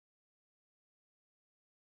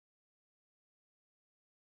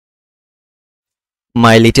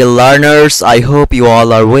My little learners, I hope you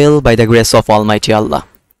all are well by the grace of Almighty Allah.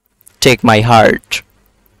 Take my heart.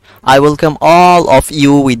 I welcome all of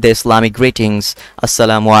you with the Islamic greetings.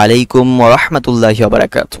 Assalamu alaikum wa rahmatullahi wa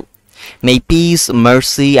barakatuh. May peace,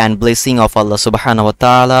 mercy and blessing of Allah subhanahu wa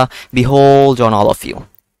ta'ala behold on all of you.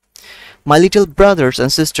 My little brothers and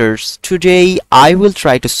sisters, today I will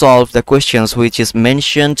try to solve the questions which is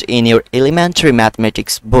mentioned in your elementary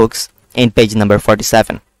mathematics books in page number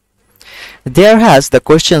 47. There has the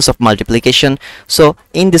questions of multiplication. So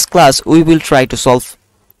in this class we will try to solve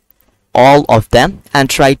all of them and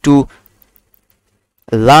try to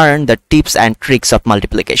learn the tips and tricks of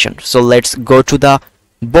multiplication. So let's go to the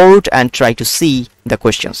board and try to see the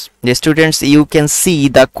questions. The students, you can see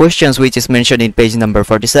the questions which is mentioned in page number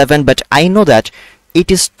 47, but I know that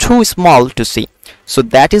it is too small to see. So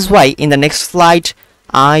that is why in the next slide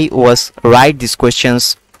I was write these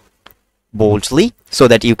questions boldly so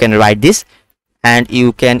that you can write this and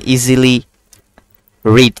you can easily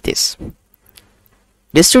read this.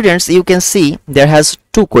 The students, you can see there has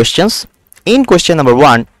two questions. In question number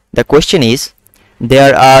 1, the question is,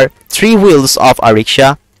 there are 3 wheels of a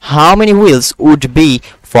rickshaw. How many wheels would be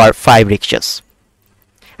for 5 rickshaws?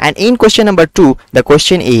 And in question number 2, the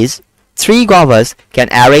question is, 3 guavas can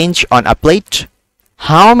arrange on a plate.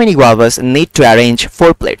 How many guavas need to arrange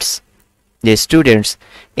 4 plates? The students,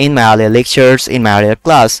 in my earlier lectures, in my earlier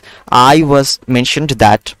class, I was mentioned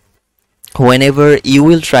that whenever you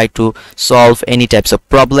will try to solve any types of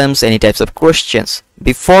problems, any types of questions,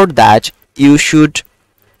 before that you should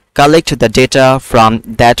collect the data from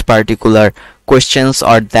that particular questions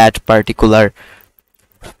or that particular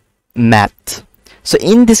math. So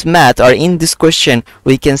in this math or in this question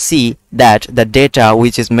we can see that the data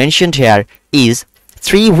which is mentioned here is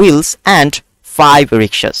 3 wheels and 5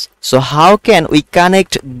 rickshaws. So how can we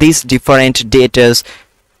connect these different datas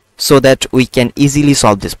so that we can easily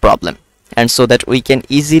solve this problem and so that we can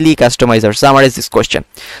easily customize or summarize this question?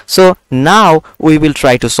 So now we will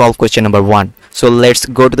try to solve question number 1. So let's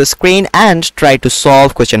go to the screen and try to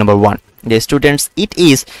solve question number 1. The students, it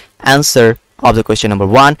is answer of the question number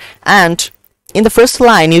 1, and in the first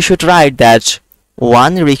line you should write that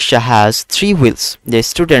one rickshaw has 3 wheels. The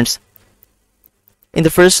students, in the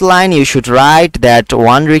first line you should write that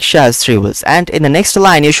one rickshaw has 3 wheels, and in the next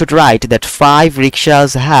line you should write that 5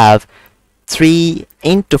 rickshaws have 3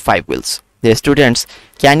 into 5 wheels. The students,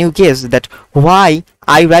 can you guess that why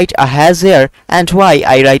I write a has here and why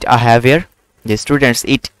I write a have here? The students,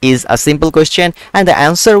 it is a simple question and the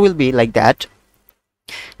answer will be like that.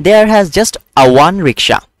 There has just a one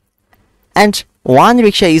rickshaw and one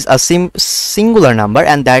rickshaw is a singular number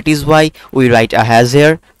and that is why we write a has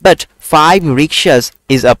here, but 5 rickshaws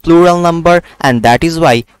is a plural number and that is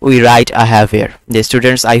why we write a have here. The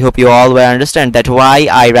students, I hope you all will understand that why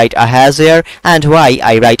I write a has here and why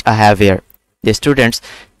I write a have here. The students,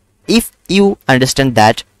 if you understand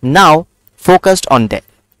that, now focused on that.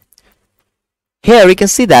 Here we can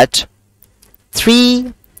see that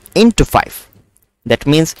 3 into 5. That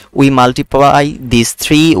means we multiply this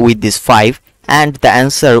 3 with this 5 and the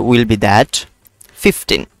answer will be that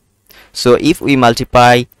 15. So if we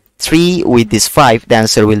multiply 3 with this 5, the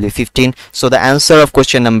answer will be 15. So the answer of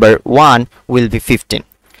question number 1 will be 15.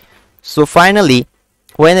 So finally,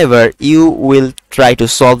 whenever you will try to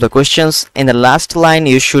solve the questions, in the last line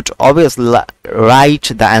you should always write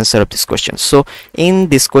the answer of this question. So in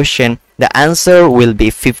this question the answer will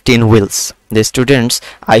be 15 wheels. The students,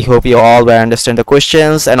 I hope you all will understand the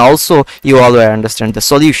questions and also you all will understand the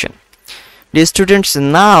solution. The students,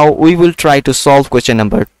 now we will try to solve question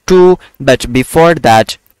number 2, but before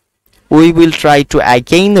that we will try to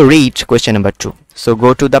again read question number 2. So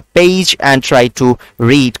go to the page and try to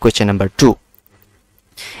read question number 2.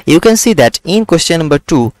 You can see that in question number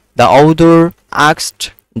 2 the author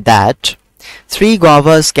asked that 3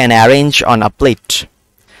 guavas can arrange on a plate.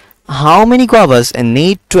 How many guavas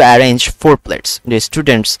need to arrange 4 plates? The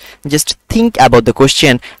students, just think about the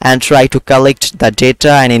question and try to collect the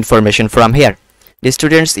data and information from here. The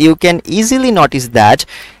students, you can easily notice that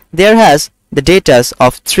there has the data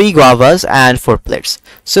of 3 guavas and 4 plates.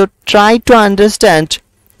 So try to understand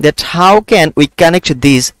that how can we connect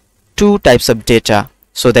these 2 types of data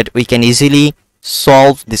so that we can easily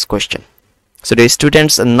solve this question. So the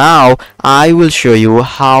students, now I will show you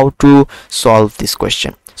how to solve this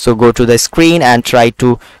question. So go to the screen and try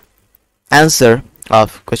to answer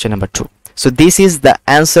of question number 2. So this is the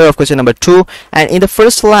answer of question number 2, and in the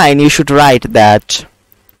first line you should write that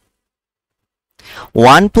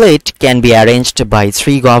one plate can be arranged by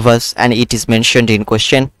 3 guavas and it is mentioned in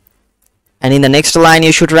question. And in the next line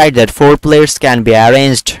you should write that 4 plates can be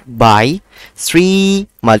arranged by 3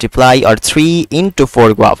 multiply or 3 into 4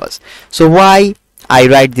 guavas. So why I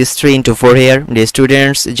write this 3 into 4 here? The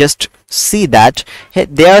students just see that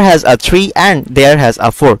there has a 3 and there has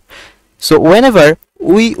a 4. So whenever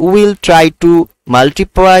we will try to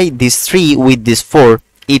multiply this 3 with this 4,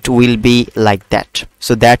 it will be like that.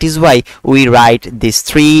 So that is why we write this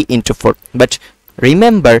 3 into 4. But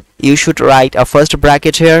remember, you should write a first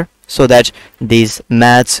bracket here so that these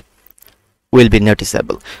maths will be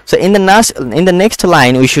noticeable. So in the next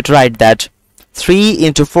line we should write that 3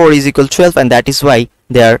 into 4 is equal to 12, and that is why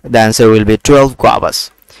there the answer will be 12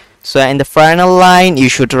 guavas. So in the final line you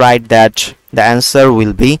should write that the answer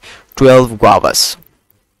will be 12 guavas.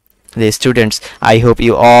 The students, I hope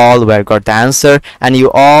you all were got the answer and you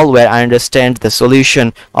all were understand the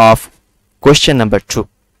solution of question number 2.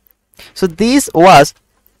 So this was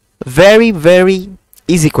very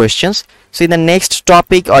easy questions. So in the next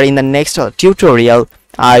topic or in the next tutorial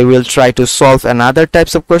I will try to solve another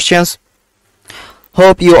types of questions.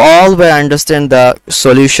 Hope you all will understand the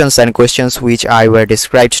solutions and questions which I were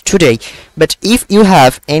described today. But if you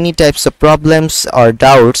have any types of problems or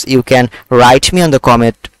doubts, you can write me on the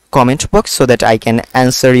comment box so that I can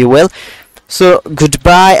answer you well. So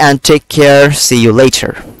goodbye and take care. See you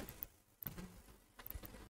later.